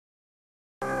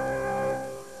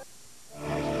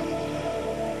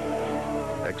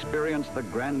experience the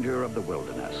grandeur of the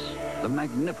wilderness, the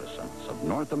magnificence of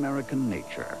North American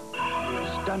nature,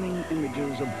 stunning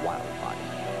images of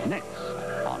wildlife. Next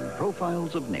on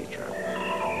Profiles of Nature.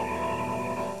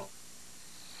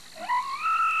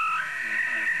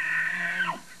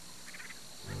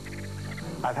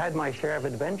 I've had my share of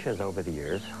adventures over the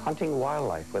years, hunting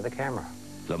wildlife with a camera.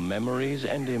 The memories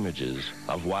and images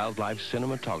of wildlife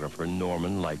cinematographer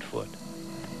Norman Lightfoot.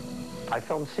 I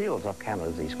filmed seals off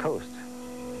Canada's east coast,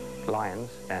 lions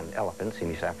and elephants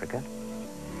in East Africa,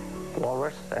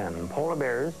 walrus and polar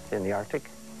bears in the Arctic,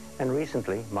 and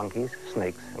recently monkeys,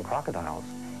 snakes, and crocodiles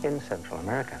in Central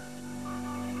America.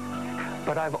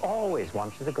 But I've always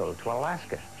wanted to go to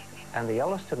Alaska and the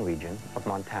Yellowstone region of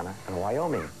Montana and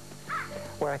Wyoming,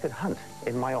 where I could hunt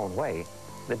in my own way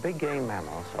the big game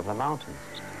mammals of the mountains.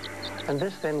 And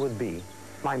this then would be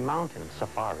my mountain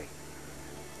safari.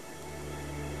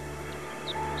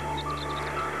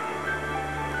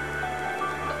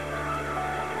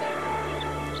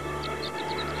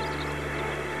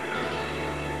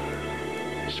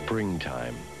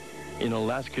 Springtime in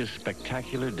Alaska's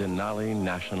spectacular Denali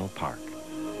National Park,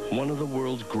 one of the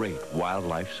world's great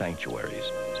wildlife sanctuaries,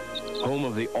 home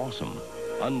of the awesome,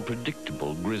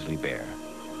 unpredictable grizzly bear.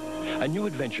 A new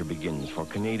adventure begins for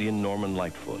Canadian Norman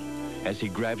Lightfoot as he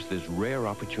grabs this rare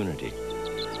opportunity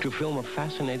to film a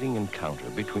fascinating encounter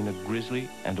between a grizzly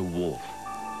and a wolf.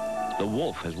 The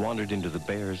wolf has wandered into the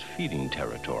bear's feeding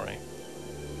territory,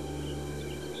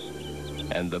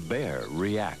 and the bear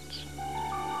reacts.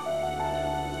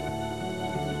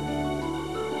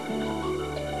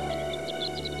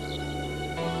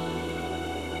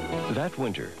 That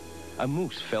winter, a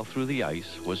moose fell through the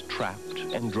ice, was trapped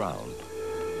and drowned.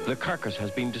 The carcass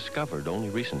has been discovered only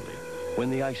recently, when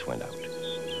the ice went out.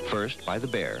 First by the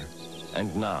bear,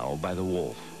 and now by the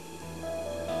wolf.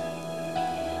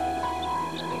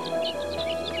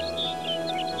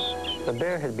 The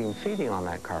bear had been feeding on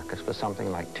that carcass for something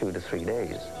like 2 to 3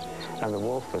 days, and the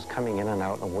wolf was coming in and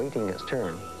out and waiting its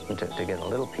turn to get a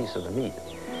little piece of the meat.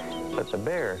 But the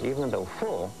bear, even though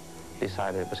full,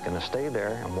 decided it was going to stay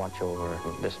there and watch over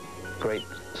this great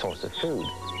source of food.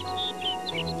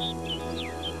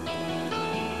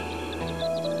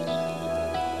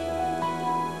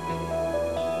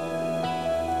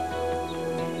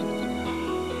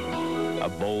 A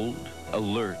bold,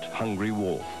 alert, hungry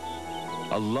wolf.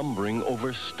 A lumbering,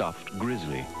 overstuffed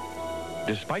grizzly.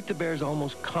 Despite the bear's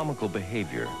almost comical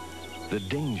behavior, the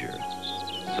danger,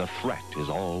 the threat is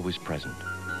always present.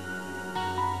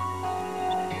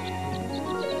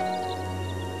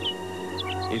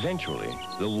 Eventually,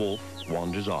 the wolf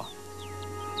wanders off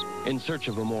in search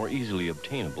of a more easily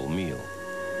obtainable meal.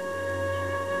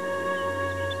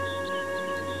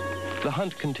 The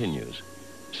hunt continues,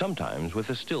 sometimes with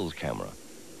a stills camera,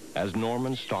 as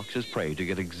Norman stalks his prey to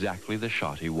get exactly the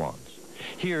shot he wants.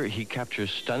 Here, he captures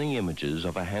stunning images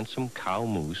of a handsome cow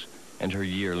moose and her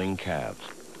yearling calves,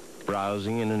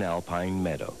 browsing in an alpine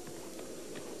meadow.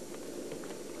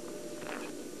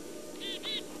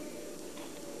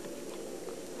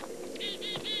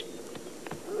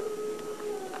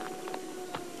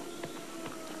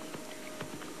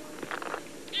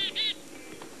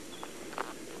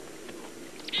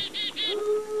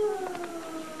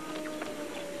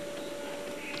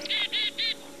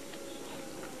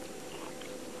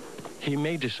 He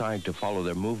may decide to follow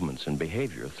their movements and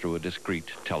behavior through a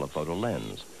discreet telephoto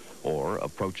lens, or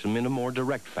approach them in a more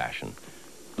direct fashion,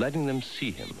 letting them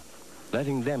see him,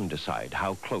 letting them decide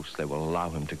how close they will allow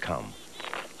him to come.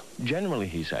 Generally,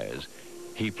 he says,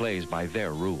 he plays by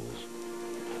their rules.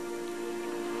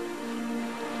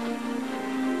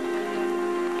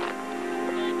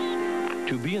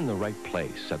 To be in the right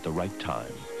place at the right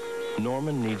time,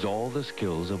 Norman needs all the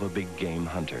skills of a big game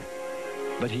hunter.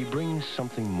 But he brings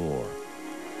something more,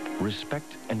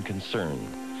 respect and concern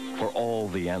for all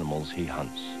the animals he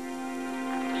hunts.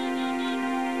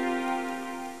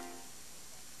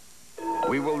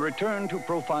 We will return to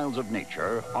Profiles of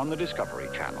Nature on the Discovery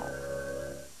Channel.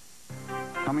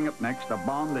 Coming up next, a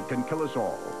bomb that can kill us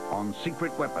all on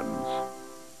secret weapons.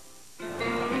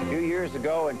 A few years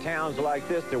ago, in towns like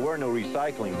this, there were no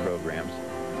recycling programs.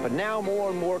 But now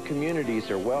more and more communities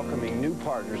are welcoming new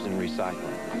partners in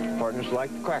recycling. Partners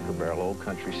like the Cracker Barrel Old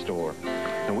Country Store.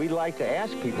 And we'd like to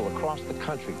ask people across the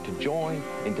country to join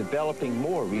in developing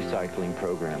more recycling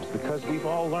programs, because we've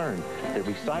all learned that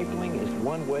recycling is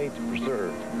one way to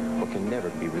preserve what can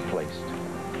never be replaced.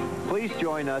 Please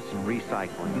join us in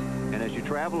recycling. And as you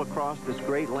travel across this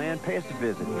great land, pay us a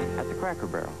visit at the Cracker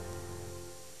Barrel.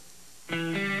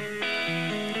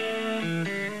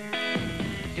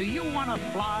 Do you want to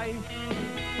fly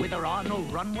where there are no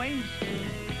runways?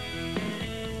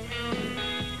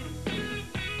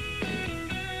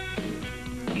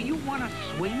 want to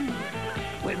swing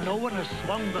where no one has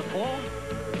swung before?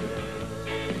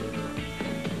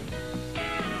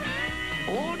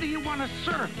 Or do you want to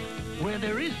surf where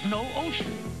there is no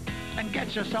ocean? And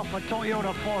get yourself a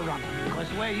Toyota 4Runner, because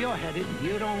where you're headed,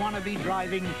 you don't want to be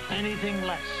driving anything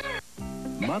less.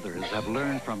 Mothers have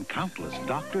learned from countless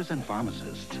doctors and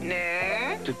pharmacists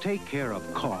to take care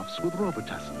of coughs with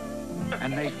Robitussin.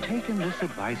 And they've taken this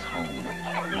advice home.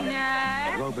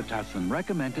 Robitussin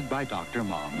recommended by Dr.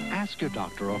 Mom. Ask your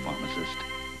doctor or pharmacist.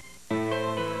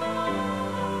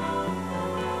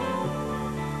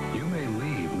 You may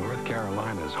leave North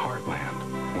Carolina's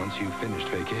heartland once you've finished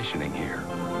vacationing here.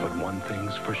 But one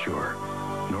thing's for sure.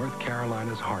 North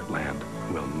Carolina's heartland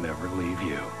will never leave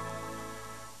you.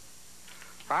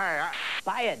 Hi.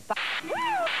 Buy it.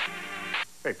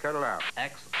 Hey, cut it out.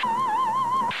 Excellent.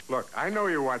 Look, I know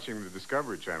you're watching the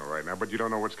Discovery Channel right now, but you don't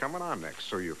know what's coming on next.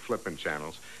 So you're flipping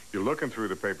channels. You're looking through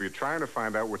the paper. You're trying to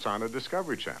find out what's on the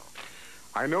Discovery Channel.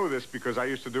 I know this because I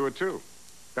used to do it, too.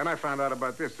 Then I found out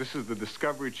about this. This is the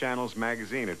Discovery Channel's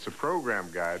magazine. It's a program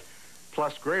guide,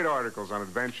 plus great articles on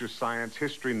adventure, science,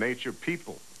 history, nature,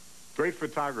 people. Great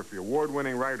photography,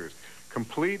 award-winning writers,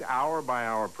 complete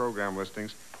hour-by-hour program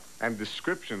listings, and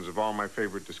descriptions of all my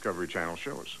favorite Discovery Channel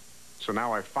shows. So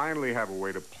now I finally have a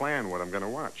way to plan what I'm going to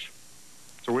watch.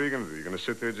 So what are you going to do? You're going to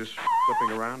sit there just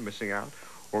flipping around, missing out?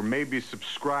 Or maybe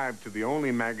subscribe to the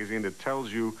only magazine that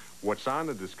tells you what's on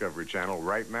the Discovery Channel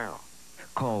right now.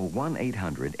 Call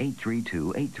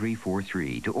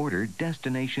 1-800-832-8343 to order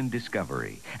Destination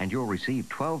Discovery, and you'll receive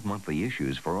 12 monthly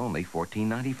issues for only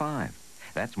 $14.95.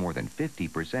 That's more than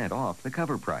 50% off the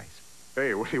cover price.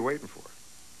 Hey, what are you waiting for?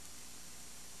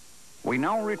 We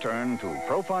now return to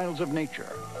Profiles of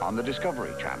Nature on the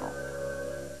Discovery Channel.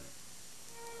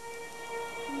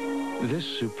 This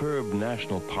superb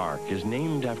national park is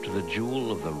named after the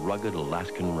jewel of the rugged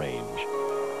Alaskan Range,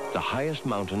 the highest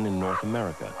mountain in North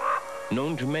America,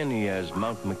 known to many as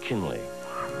Mount McKinley.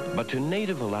 But to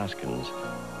native Alaskans,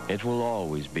 it will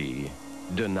always be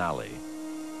Denali,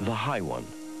 the high one,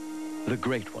 the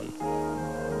great one.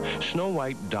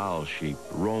 Snow-white Dall sheep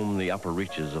roam the upper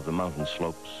reaches of the mountain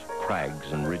slopes,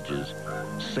 crags, and ridges,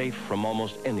 safe from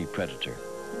almost any predator.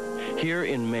 Here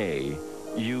in May,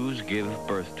 ewes give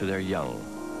birth to their young,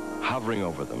 hovering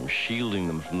over them, shielding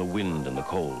them from the wind and the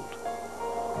cold.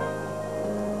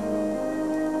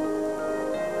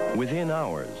 Within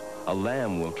hours, a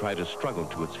lamb will try to struggle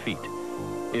to its feet,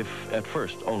 if at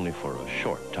first only for a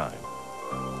short time.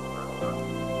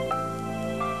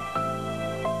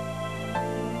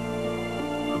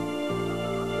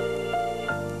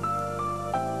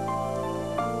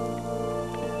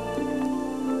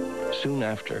 Soon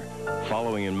after,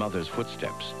 following in mother's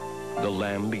footsteps, the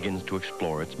lamb begins to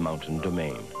explore its mountain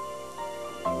domain.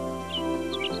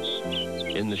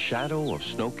 In the shadow of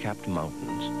snow-capped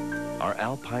mountains are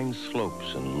alpine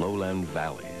slopes and lowland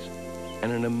valleys,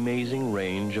 and an amazing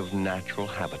range of natural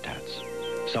habitats,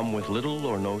 some with little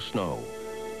or no snow,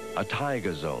 a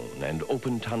taiga zone and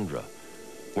open tundra,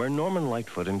 where Norman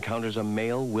Lightfoot encounters a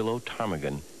male willow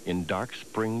ptarmigan in dark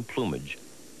spring plumage,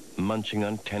 munching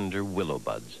on tender willow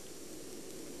buds.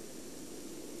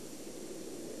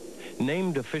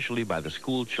 Named officially by the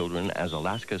school children as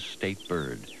Alaska's state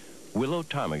bird, willow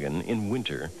ptarmigan in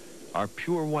winter are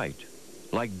pure white,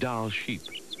 like Dall sheep,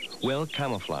 well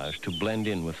camouflaged to blend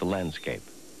in with the landscape.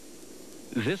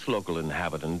 This local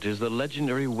inhabitant is the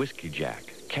legendary whiskey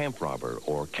jack, camp robber,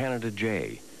 or Canada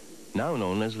jay, now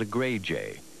known as the gray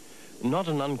jay. Not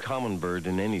an uncommon bird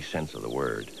in any sense of the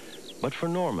word, but for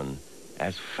Norman,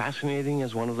 as fascinating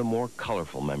as one of the more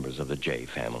colorful members of the jay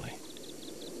family.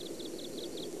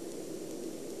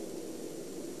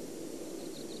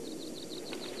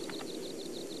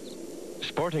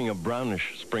 Sporting a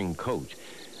brownish spring coat,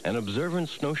 an observant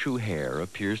snowshoe hare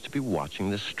appears to be watching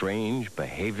the strange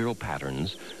behavioral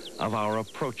patterns of our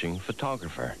approaching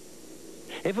photographer.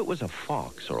 If it was a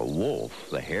fox or a wolf,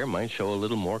 the hare might show a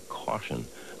little more caution,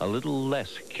 a little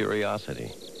less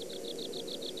curiosity.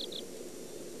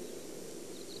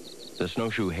 The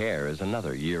snowshoe hare is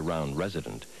another year-round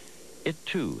resident. It,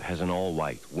 too, has an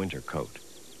all-white winter coat.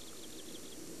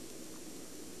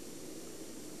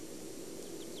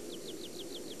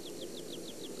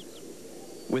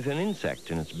 With an insect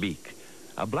in its beak,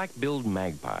 a black-billed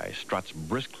magpie struts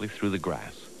briskly through the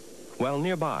grass, while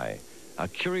nearby, a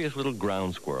curious little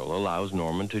ground squirrel allows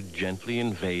Norman to gently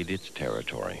invade its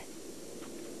territory.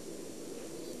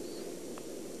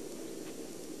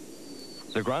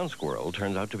 The ground squirrel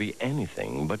turns out to be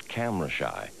anything but camera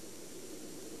shy.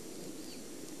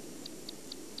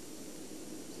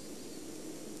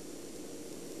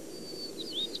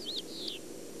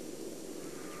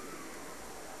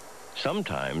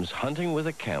 Sometimes hunting with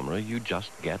a camera, you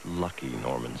just get lucky,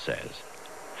 Norman says.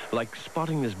 Like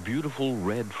spotting this beautiful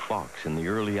red fox in the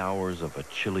early hours of a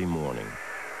chilly morning,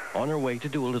 on her way to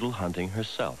do a little hunting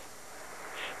herself.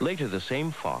 Later, the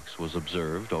same fox was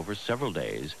observed over several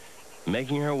days,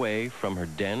 making her way from her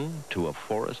den to a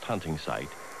forest hunting site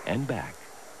and back,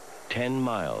 10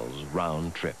 miles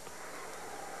round trip.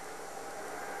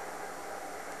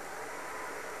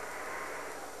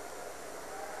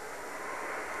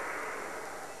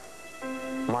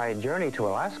 My journey to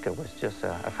Alaska was just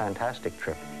a fantastic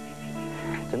trip.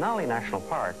 Denali National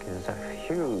Park is a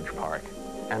huge park,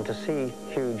 and to see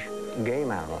huge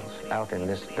game animals out in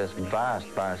this vast,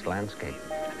 vast landscape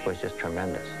was just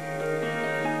tremendous.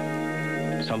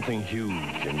 Something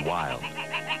huge and wild.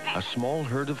 A small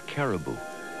herd of caribou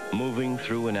moving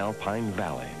through an alpine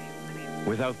valley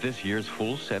without this year's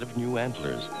full set of new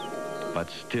antlers, but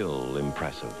still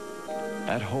impressive.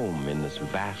 At home in this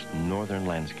vast northern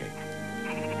landscape.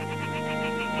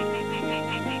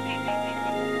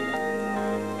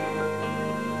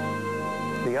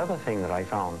 The other thing that I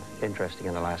found interesting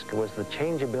in Alaska was the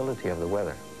changeability of the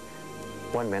weather.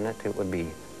 One minute it would be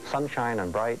sunshine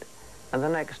and bright, and the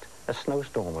next a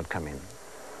snowstorm would come in.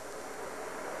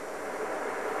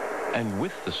 And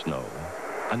with the snow,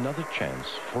 another chance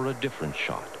for a different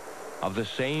shot of the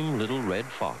same little red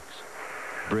fox,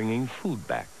 bringing food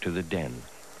back to the den.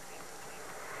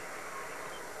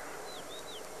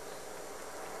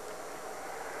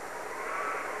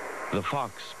 The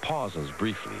fox pauses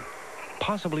briefly,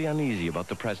 possibly uneasy about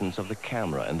the presence of the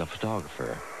camera and the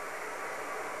photographer.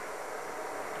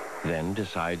 Then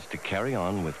decides to carry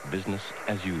on with business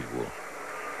as usual.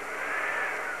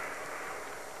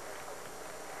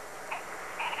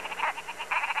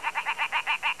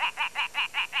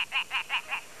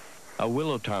 A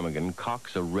willow ptarmigan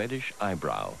cocks a reddish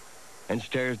eyebrow and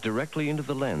stares directly into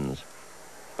the lens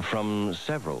from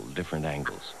several different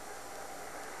angles.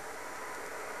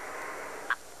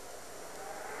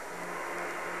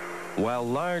 While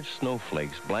large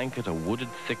snowflakes blanket a wooded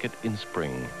thicket in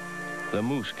spring, the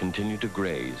moose continue to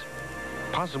graze,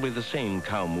 possibly the same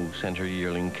cow moose and her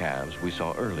yearling calves we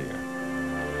saw earlier.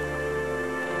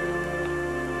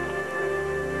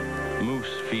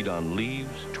 Moose feed on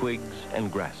leaves, twigs,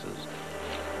 and grasses.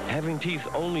 Having teeth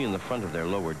only in the front of their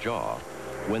lower jaw,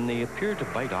 when they appear to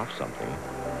bite off something,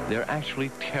 they're actually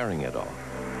tearing it off.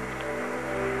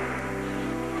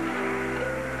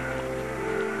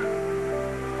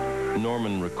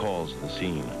 Norman recalls the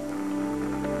scene.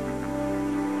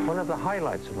 One of the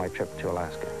highlights of my trip to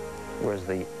Alaska was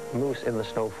the moose in the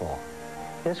snowfall.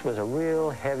 This was a real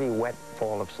heavy, wet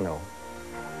fall of snow,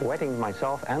 wetting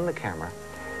myself and the camera,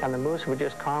 and the moose were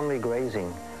just calmly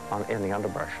grazing in the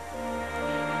underbrush.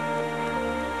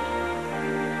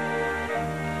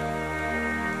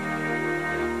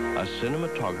 A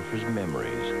cinematographer's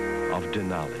memories of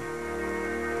Denali.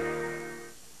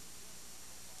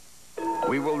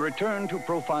 We will return to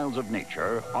Profiles of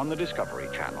Nature on the Discovery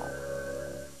Channel.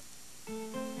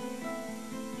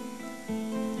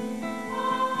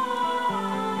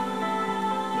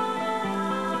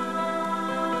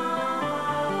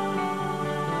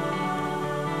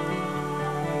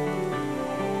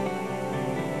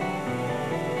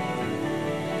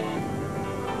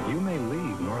 You may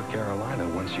leave North Carolina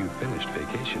once you've finished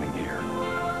vacationing here.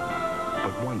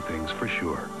 But one thing's for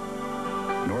sure.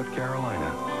 North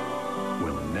Carolina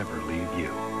will never leave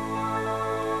you.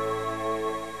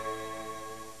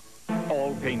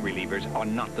 All pain relievers are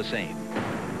not the same.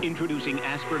 Introducing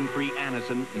aspirin-free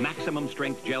Anacin maximum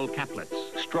strength gel caplets.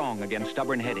 Strong against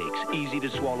stubborn headaches, easy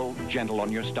to swallow, gentle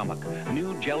on your stomach.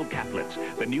 New gel caplets,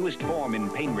 the newest form in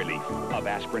pain relief of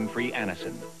aspirin-free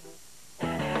Anacin.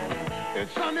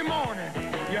 It's Sunday morning.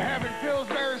 You're having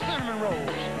Pillsbury cinnamon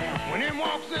rolls. When in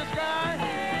walks this guy,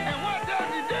 and what does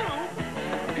he do?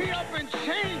 He up and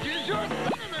changes your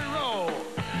cinnamon roll.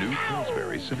 New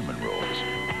Pillsbury cinnamon rolls.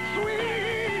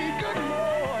 Sweet, good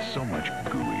boy. So much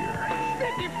gooier.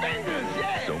 Sticky fingers,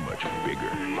 yeah. So much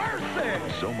bigger.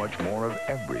 Mercy. So much more of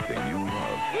everything you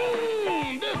love. This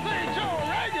ain't your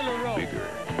regular roll. Bigger.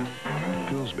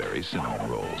 Pillsbury cinnamon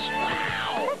rolls.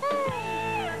 Wow.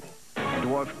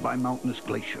 Dwarfed by mountainous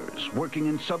glaciers, working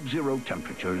in sub-zero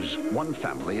temperatures, one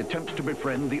family attempts to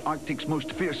befriend the Arctic's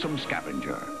most fearsome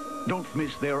scavenger. Don't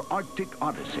miss their Arctic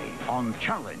Odyssey on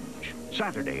Challenge,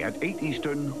 Saturday at 8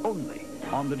 Eastern, only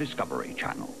on the Discovery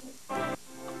Channel.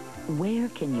 Where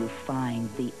can you find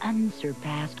the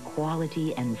unsurpassed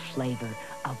quality and flavor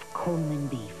of Coleman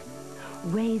beef,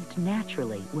 raised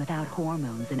naturally without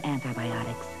hormones and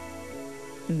antibiotics?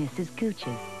 Mrs.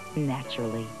 Gooch's,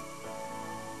 naturally.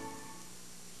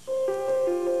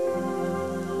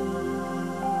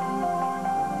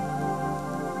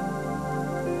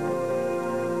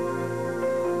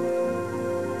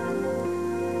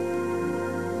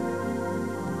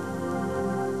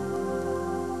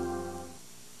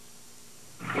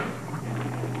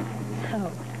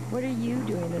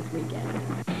 this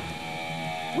weekend.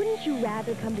 Wouldn't you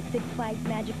rather come to Six Flags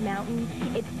Magic Mountain?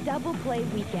 It's double play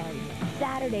weekend.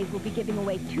 Saturdays, we'll be giving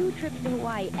away 2 trips to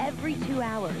Hawaii every 2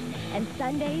 hours. And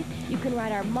Sundays, you can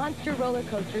ride our monster roller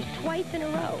coasters twice in a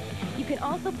row. You can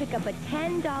also pick up a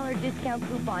 $10 discount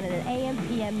coupon at an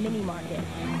AM/PM mini market.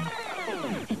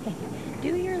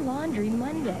 Do your laundry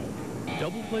Monday.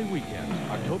 Double Play Weekend,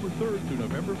 October 3rd through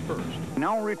November 1st.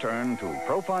 Now return to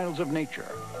Profiles of Nature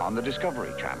on the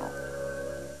Discovery Channel.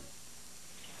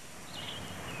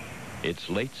 It's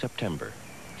late September,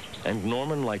 and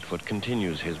Norman Lightfoot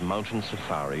continues his mountain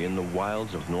safari in the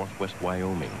wilds of northwest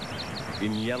Wyoming,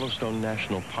 in Yellowstone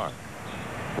National Park,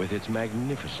 with its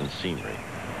magnificent scenery,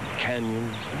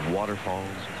 canyons, waterfalls,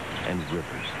 and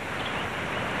rivers.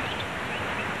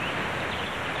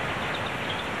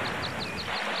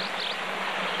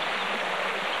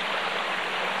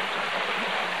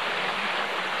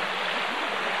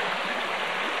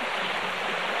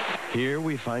 Here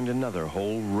we find another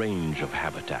whole range of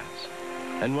habitats,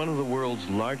 and one of the world's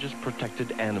largest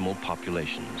protected animal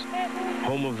populations,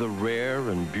 home of the rare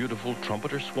and beautiful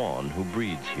trumpeter swan who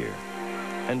breeds here,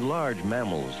 and large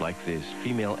mammals like this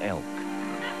female elk.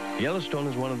 Yellowstone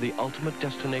is one of the ultimate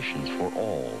destinations for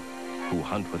all who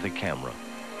hunt with a camera.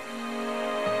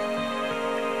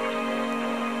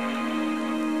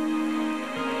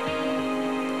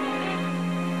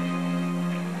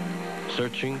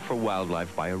 Searching for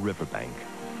wildlife by a riverbank,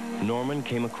 Norman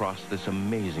came across this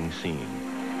amazing scene.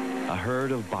 A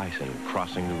herd of bison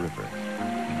crossing the river.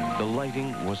 The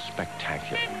lighting was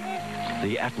spectacular.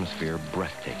 The atmosphere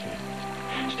breathtaking.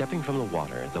 Stepping from the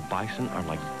water, the bison are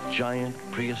like giant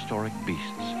prehistoric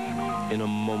beasts in a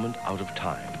moment out of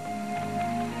time.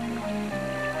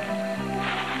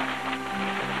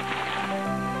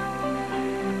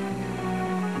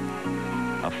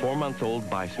 A 4-month-old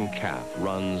bison calf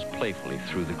runs playfully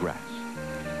through the grass.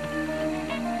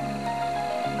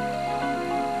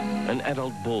 An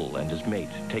adult bull and his mate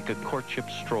take a courtship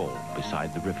stroll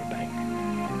beside the riverbank.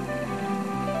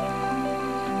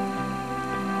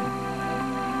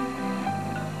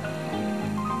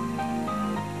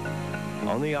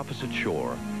 On the opposite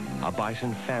shore, a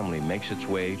bison family makes its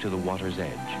way to the water's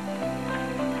edge.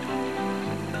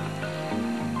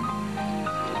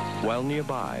 While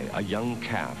nearby, a young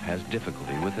calf has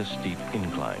difficulty with a steep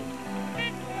incline.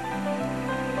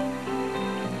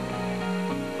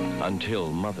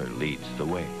 Until mother leads the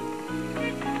way.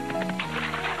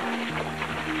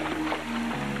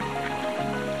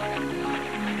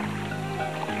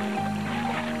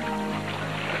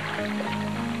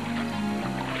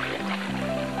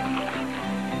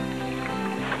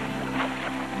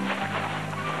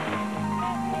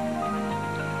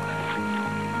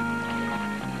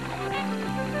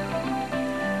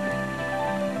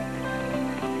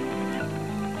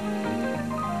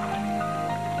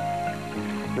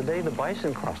 The day the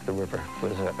bison crossed the river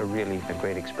was really a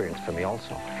great experience for me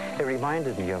also. It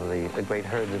reminded me of the great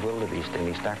herds of wildebeest in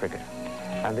East Africa.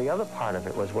 And the other part of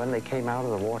it was when they came out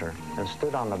of the water and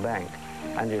stood on the bank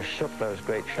and just shook those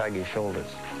great shaggy shoulders,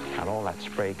 and all that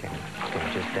spray came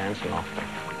just dancing off them.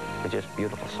 It's just a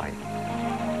beautiful sight.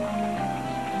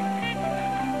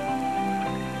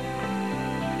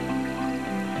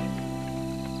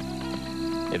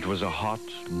 It was a hot,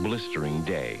 blistering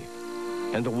day,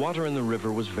 and the water in the river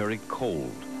was very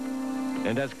cold.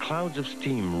 And as clouds of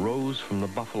steam rose from the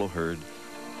buffalo herd,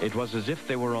 it was as if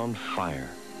they were on fire.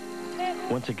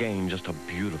 Once again, just a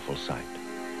beautiful sight.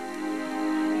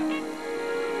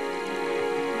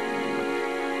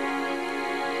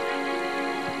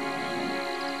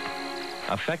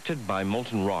 Affected by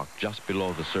molten rock just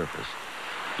below the surface,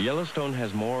 Yellowstone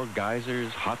has more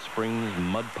geysers, hot springs,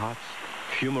 mud pots,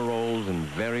 fumaroles, and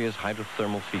various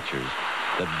hydrothermal features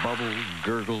that bubble,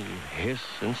 gurgle, hiss,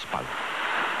 and spout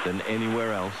than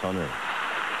anywhere else on Earth.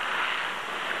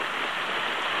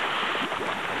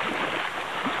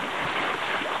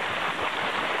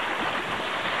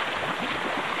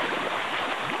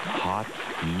 Hot,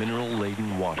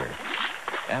 mineral-laden water,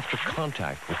 after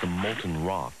contact with the molten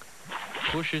rock,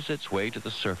 pushes its way to the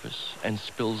surface and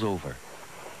spills over,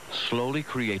 slowly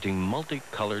creating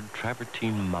multicolored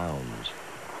travertine mounds.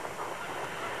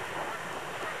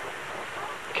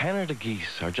 Canada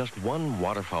geese are just one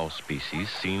waterfowl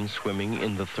species seen swimming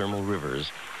in the thermal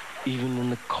rivers, even in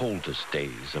the coldest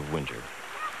days of winter.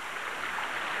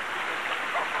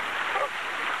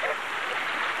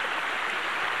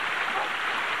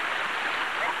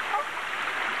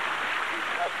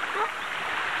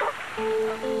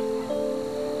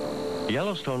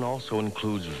 Yellowstone also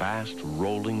includes vast,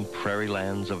 rolling prairie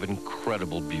lands of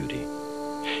incredible beauty.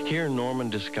 Here,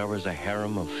 Norman discovers a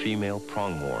harem of female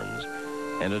pronghorns,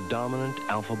 and a dominant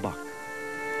alpha buck,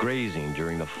 grazing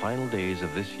during the final days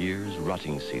of this year's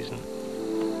rutting season.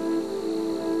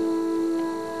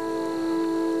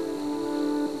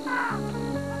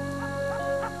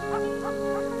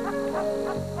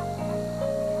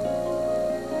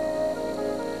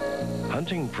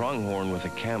 Hunting pronghorn with a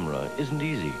camera isn't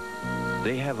easy.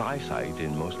 They have eyesight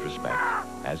in most respects,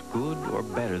 as good or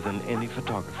better than any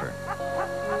photographer.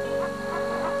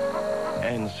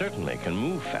 And certainly can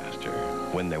move faster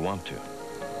when they want to.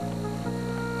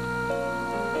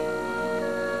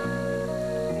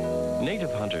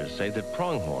 Native hunters say that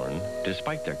pronghorn,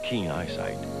 despite their keen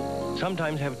eyesight,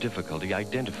 sometimes have difficulty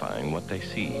identifying what they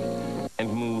see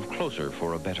and move closer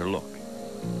for a better look.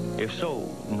 If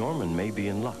so, Norman may be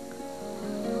in luck.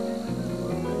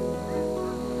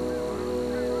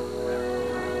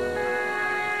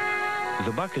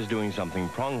 The buck is doing something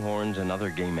pronghorns and other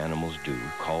game animals do,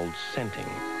 called scenting,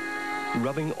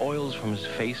 rubbing oils from his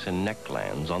face and neck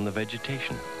glands on the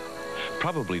vegetation,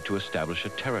 probably to establish a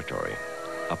territory,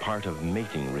 a part of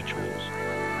mating rituals.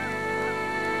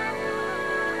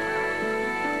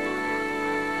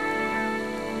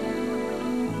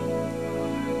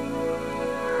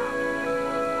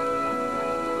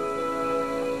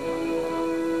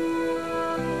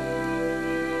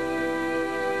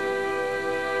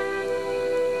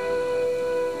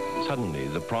 Suddenly,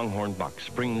 the pronghorn buck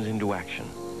springs into action,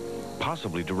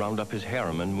 possibly to round up his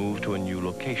harem and move to a new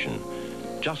location,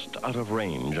 just out of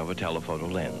range of a telephoto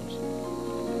lens.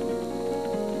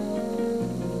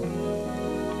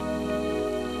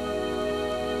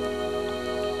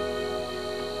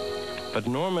 But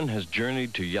Norman has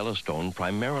journeyed to Yellowstone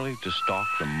primarily to stalk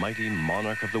the mighty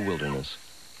monarch of the wilderness,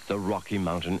 the Rocky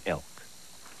Mountain elk.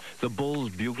 The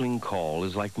bull's bugling call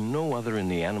is like no other in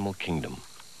the animal kingdom.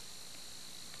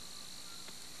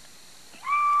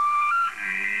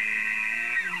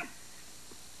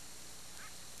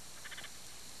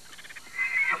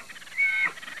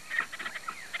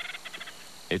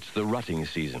 It's the rutting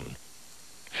season.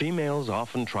 Females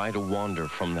often try to wander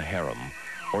from the harem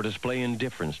or display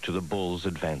indifference to the bull's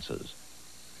advances.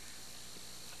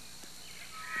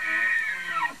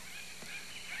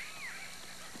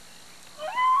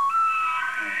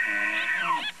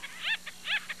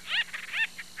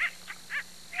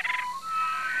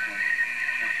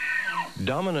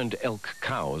 Dominant elk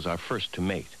cows are first to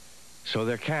mate, so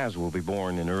their calves will be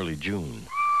born in early June.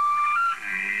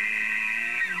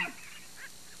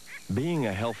 Being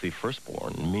a healthy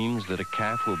firstborn means that a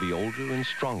calf will be older and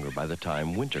stronger by the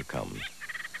time winter comes.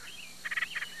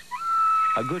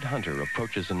 A good hunter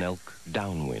approaches an elk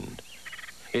downwind.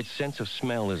 Its sense of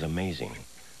smell is amazing.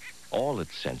 All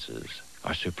its senses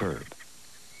are superb.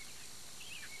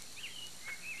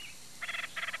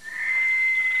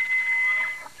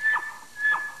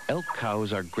 Elk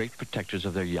cows are great protectors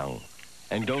of their young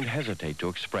and don't hesitate to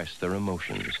express their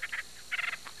emotions.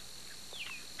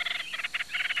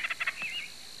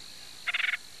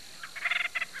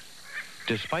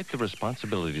 Despite the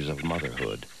responsibilities of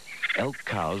motherhood, elk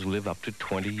cows live up to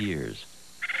 20 years,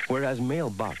 whereas male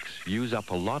bucks use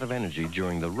up a lot of energy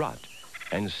during the rut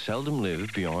and seldom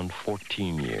live beyond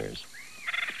 14 years.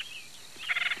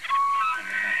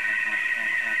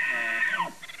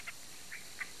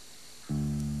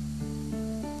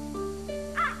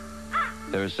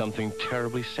 There is something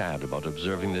terribly sad about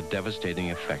observing the devastating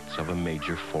effects of a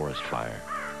major forest fire.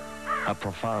 A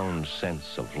profound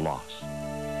sense of loss,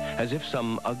 as if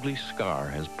some ugly scar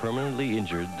has permanently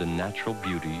injured the natural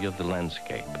beauty of the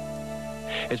landscape.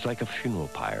 It's like a funeral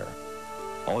pyre.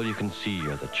 All you can see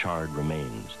are the charred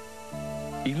remains.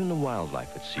 Even the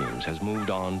wildlife, it seems, has moved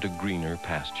on to greener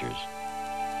pastures.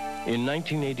 In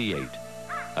 1988,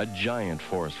 a giant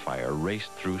forest fire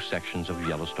raced through sections of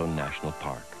Yellowstone National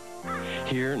Park.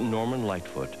 Here, Norman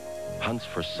Lightfoot hunts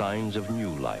for signs of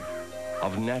new life,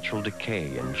 of natural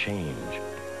decay and change,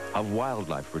 of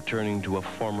wildlife returning to a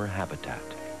former habitat.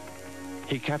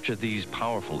 He captured these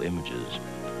powerful images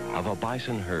of a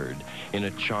bison herd in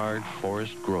a charred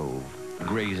forest grove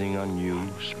grazing on new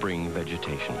spring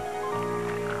vegetation.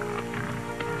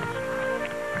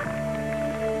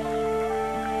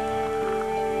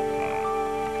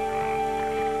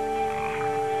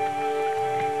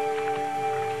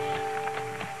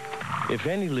 If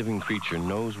any living creature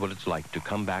knows what it's like to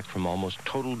come back from almost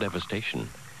total devastation,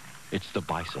 it's the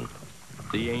bison,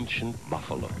 the ancient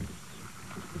buffalo.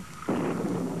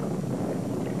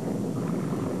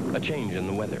 A change in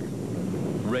the weather.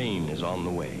 Rain is on the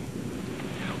way.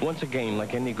 Once again,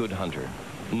 like any good hunter,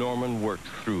 Norman worked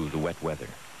through the wet weather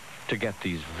to get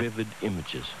these vivid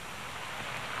images.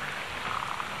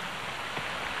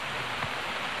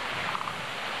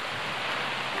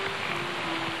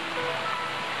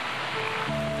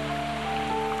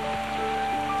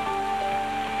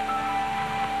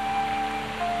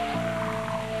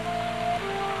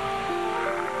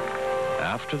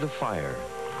 After the fire,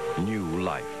 new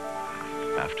life.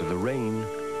 After the rain,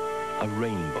 a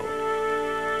rainbow.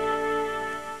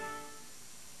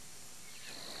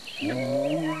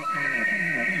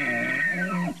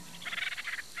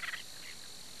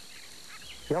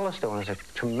 Yellowstone is a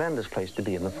tremendous place to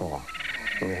be in the fall.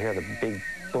 And you hear the big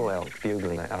bull elk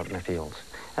bugling out in the fields.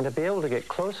 And to be able to get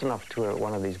close enough to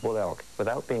one of these bull elk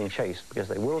without being chased, because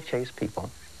they will chase people,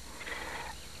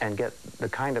 and get the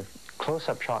kind of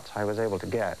close-up shots I was able to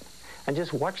get, and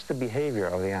just watch the behavior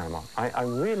of the animal.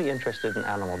 I'm really interested in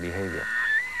animal behavior,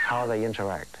 how they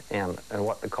interact, and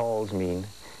what the calls mean,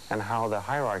 and how the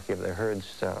hierarchy of the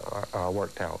herds are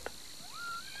worked out.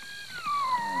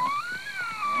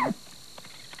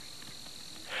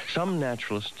 Some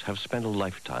naturalists have spent a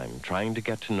lifetime trying to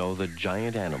get to know the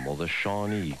giant animal the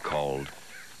Shawnee called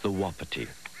the wapiti.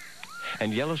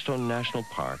 And Yellowstone National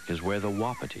Park is where the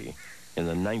wapiti, in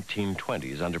the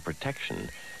 1920s under protection,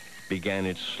 began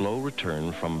its slow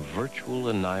return from virtual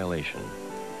annihilation.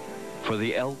 For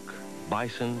the elk,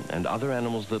 bison, and other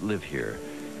animals that live here,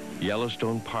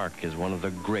 Yellowstone Park is one of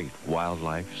the great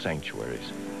wildlife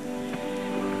sanctuaries.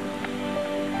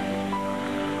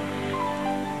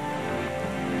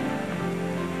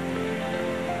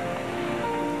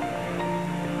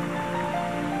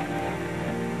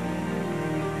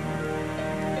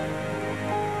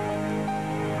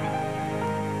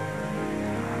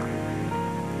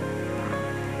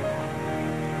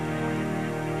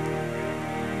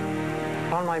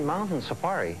 On my mountain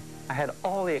safari, I had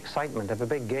all the excitement of a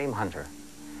big game hunter,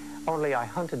 only I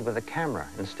hunted with a camera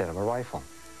instead of a rifle.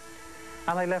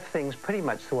 And I left things pretty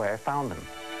much the way I found them.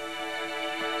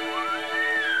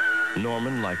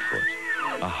 Norman Lightfoot,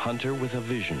 a hunter with a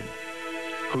vision,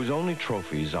 whose only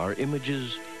trophies are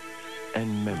images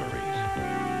and memories.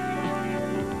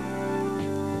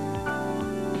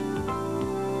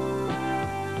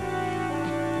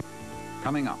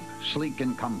 Coming up, sleek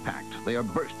and compact, they are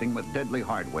bursting with deadly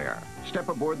hardware. Step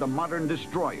aboard the modern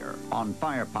destroyer on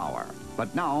firepower.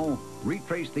 But now,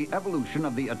 retrace the evolution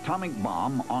of the atomic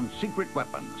bomb on secret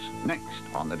weapons. Next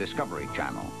on the Discovery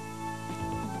Channel.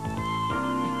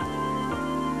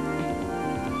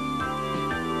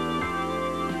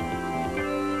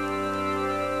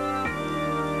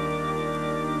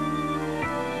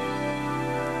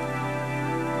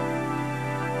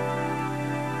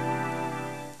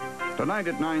 Tonight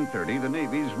at 9:30, the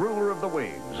Navy's Ruler of the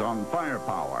Waves on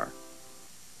Firepower.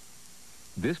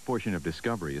 This portion of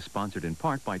Discovery is sponsored in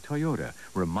part by Toyota,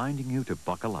 reminding you to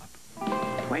buckle up.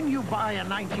 When you buy a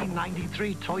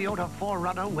 1993 Toyota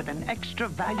 4Runner with an extra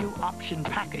value option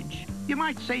package, you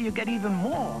might say you get even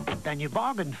more than you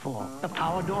bargained for. The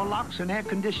power door locks and air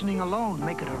conditioning alone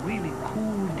make it a really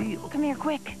cool deal. Come here,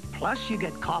 quick. Plus, you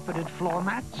get carpeted floor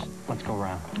mats. Let's go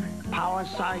around. Power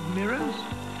side mirrors,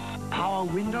 power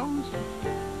windows,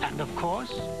 and of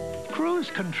course, cruise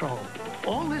control.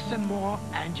 All this and more,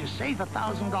 and you save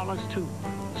 $1,000 too.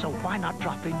 So why not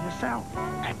drop in yourself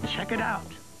and check it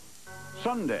out?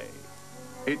 Sunday,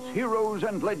 it's heroes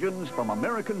and legends from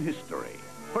American history.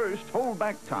 First, hold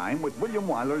back time with William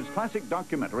Wyler's classic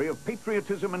documentary of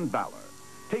patriotism and valor.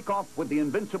 Take off with the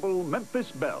invincible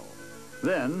Memphis Belle.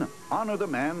 Then, honor the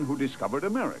man who discovered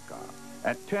America.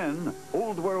 At 10,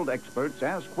 Old World experts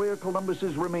ask where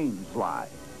Columbus's remains lie.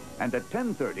 And at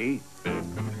 10:30,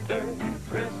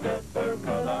 Christopher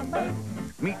Columbus.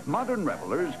 Meet modern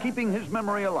revelers keeping his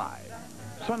memory alive.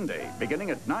 Sunday,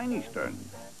 beginning at 9 Eastern.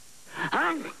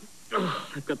 I've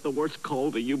got the worst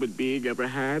cold a human being ever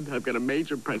had. I've got a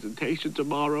major presentation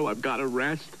tomorrow. I've got to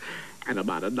rest. And I'm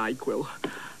out of NyQuil.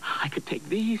 I could take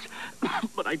these,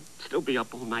 but I'd still be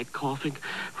up all night coughing,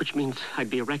 which means I'd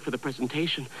be a wreck for the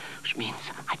presentation, which means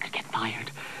I could get fired.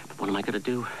 But what am I going to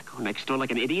do? Go next door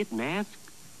like an idiot and ask?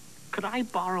 Could I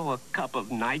borrow a cup of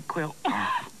NyQuil?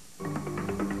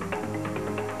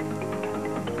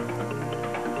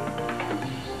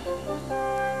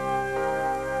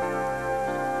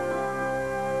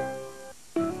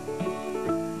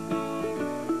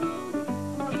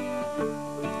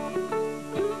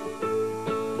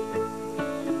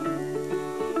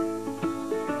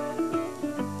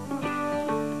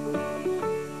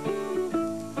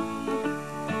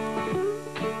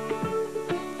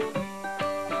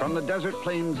 From the desert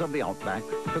plains of the outback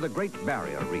to the Great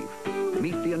Barrier Reef,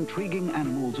 meet the intriguing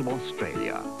animals of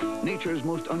Australia, nature's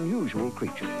most unusual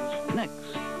creatures.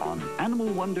 Next on Animal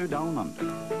Wonder Down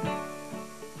Under.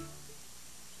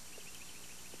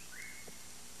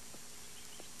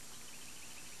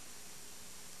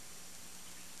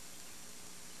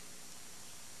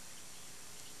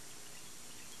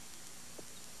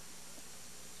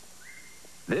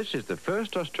 This is the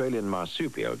first Australian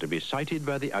marsupial to be sighted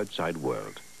by the outside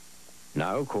world.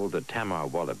 Now called the Tamar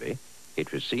wallaby,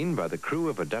 it was seen by the crew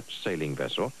of a Dutch sailing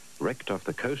vessel wrecked off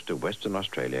the coast of Western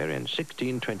Australia in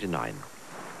 1629,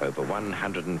 over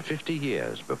 150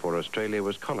 years before Australia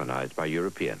was colonized by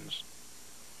Europeans.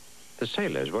 The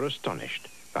sailors were astonished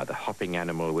by the hopping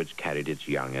animal which carried its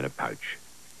young in a pouch.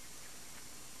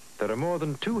 There are more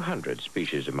than 200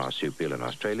 species of marsupial in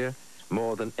Australia,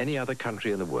 more than any other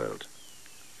country in the world.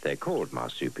 They're called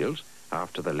marsupials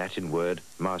after the Latin word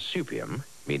marsupium,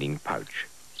 meaning pouch.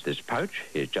 This pouch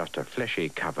is just a fleshy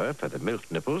cover for the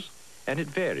milk nipples, and it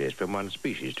varies from one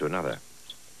species to another.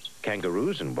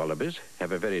 Kangaroos and wallabies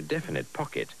have a very definite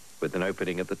pocket with an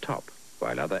opening at the top,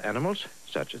 while other animals,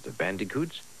 such as the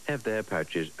bandicoots, have their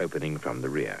pouches opening from the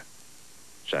rear.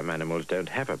 Some animals don't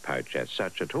have a pouch as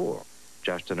such at all,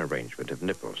 just an arrangement of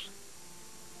nipples.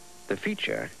 The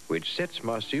feature which sets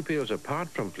marsupials apart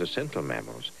from placental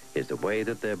mammals is the way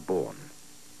that they're born.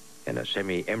 In a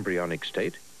semi-embryonic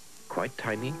state, quite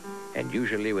tiny, and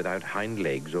usually without hind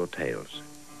legs or tails.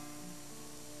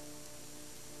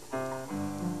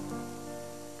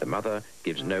 The mother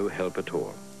gives no help at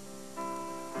all.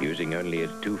 Using only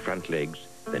its two front legs,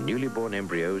 the newly born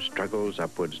embryo struggles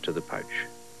upwards to the pouch.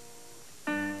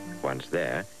 Once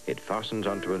there, it fastens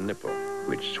onto a nipple,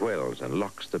 which swells and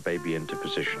locks the baby into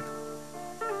position.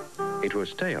 It will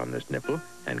stay on this nipple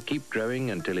and keep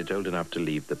growing until it's old enough to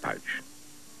leave the pouch.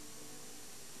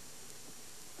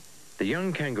 The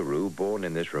young kangaroo born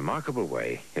in this remarkable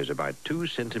way is about 2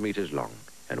 centimeters long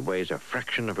and weighs a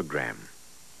fraction of a gram.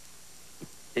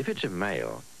 If it's a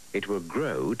male, it will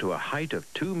grow to a height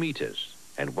of 2 meters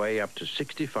and weigh up to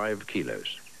 65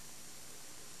 kilos.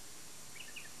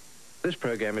 This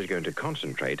program is going to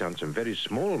concentrate on some very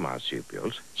small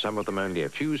marsupials, some of them only a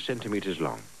few centimeters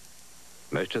long.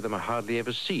 Most of them are hardly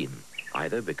ever seen,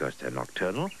 either because they're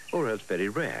nocturnal or else very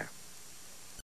rare.